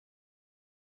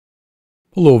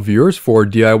Hello viewers, for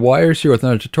DIYers here with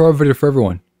another tutorial video for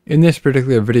everyone. In this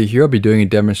particular video here, I'll be doing a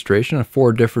demonstration of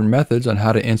 4 different methods on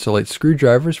how to insulate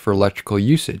screwdrivers for electrical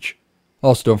usage.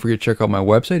 Also, don't forget to check out my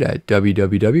website at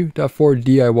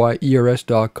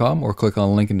www.4diyers.com or click on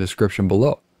the link in the description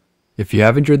below. If you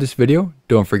have enjoyed this video,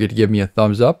 don't forget to give me a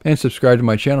thumbs up and subscribe to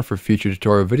my channel for future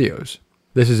tutorial videos.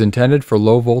 This is intended for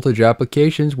low voltage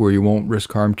applications where you won't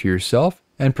risk harm to yourself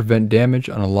and prevent damage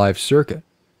on a live circuit,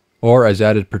 or as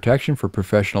added protection for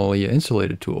professionally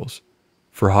insulated tools.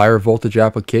 For higher voltage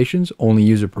applications, only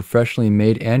use a professionally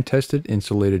made and tested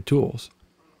insulated tools.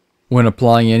 When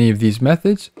applying any of these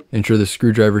methods, ensure the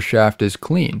screwdriver shaft is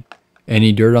clean.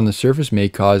 Any dirt on the surface may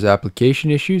cause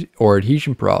application issues or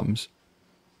adhesion problems.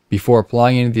 Before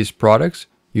applying any of these products,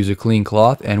 use a clean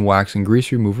cloth and wax and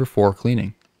grease remover for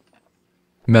cleaning.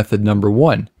 Method number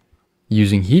 1.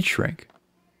 Using heat shrink.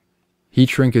 Heat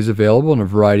shrink is available in a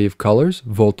variety of colors,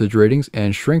 voltage ratings,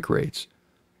 and shrink rates.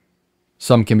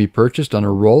 Some can be purchased on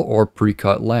a roll or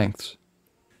pre-cut lengths.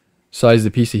 Size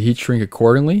the piece of heat shrink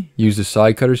accordingly, use the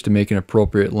side cutters to make an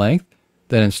appropriate length,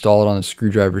 then install it on the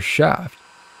screwdriver shaft.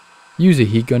 Use a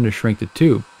heat gun to shrink the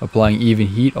tube, applying even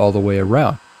heat all the way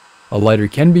around. A lighter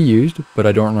can be used, but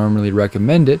I don't normally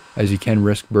recommend it as you can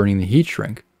risk burning the heat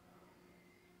shrink.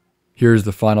 Here's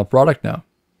the final product now.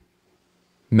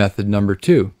 Method number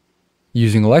 2.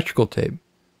 Using electrical tape.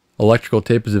 Electrical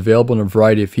tape is available in a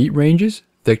variety of heat ranges,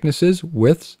 thicknesses,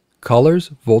 widths,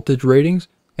 colors, voltage ratings,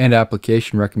 and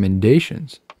application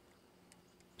recommendations.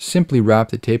 Simply wrap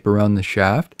the tape around the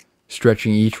shaft,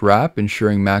 stretching each wrap,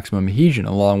 ensuring maximum adhesion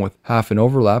along with half an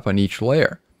overlap on each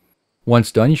layer.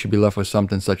 Once done, you should be left with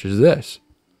something such as this.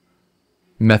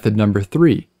 Method number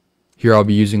 3. Here I'll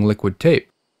be using liquid tape.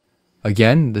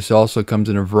 Again, this also comes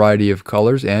in a variety of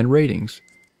colors and ratings.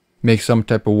 Make some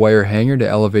type of wire hanger to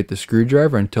elevate the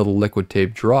screwdriver until the liquid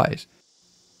tape dries.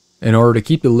 In order to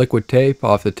keep the liquid tape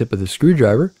off the tip of the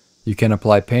screwdriver, you can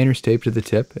apply painter's tape to the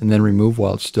tip and then remove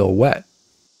while it's still wet.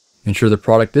 Ensure the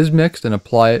product is mixed and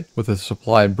apply it with a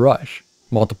supplied brush.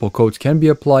 Multiple coats can be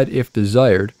applied if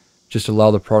desired. Just allow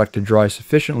the product to dry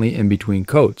sufficiently in between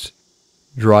coats.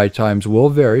 Dry times will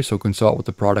vary, so consult with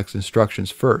the product's instructions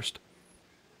first.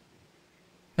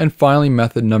 And finally,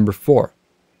 method number 4.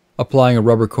 Applying a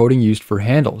rubber coating used for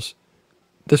handles.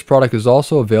 This product is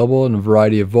also available in a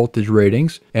variety of voltage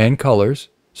ratings and colors,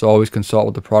 so always consult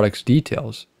with the product's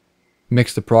details.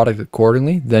 Mix the product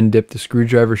accordingly, then dip the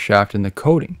screwdriver shaft in the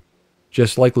coating.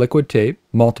 Just like liquid tape,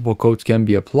 multiple coats can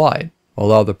be applied.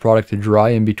 Allow the product to dry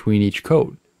in between each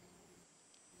coat.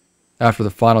 After the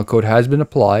final coat has been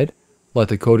applied, let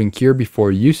the coating cure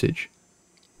before usage.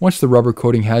 Once the rubber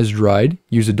coating has dried,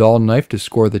 use a dull knife to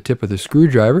score the tip of the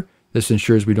screwdriver. This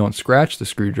ensures we don't scratch the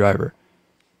screwdriver.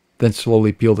 Then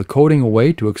slowly peel the coating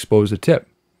away to expose the tip.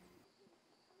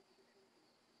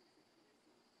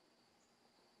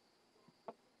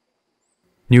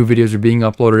 New videos are being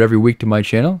uploaded every week to my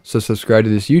channel, so subscribe to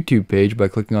this YouTube page by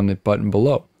clicking on the button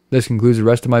below. This concludes the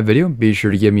rest of my video. Be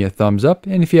sure to give me a thumbs up,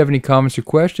 and if you have any comments or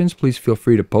questions, please feel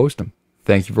free to post them.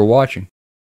 Thank you for watching.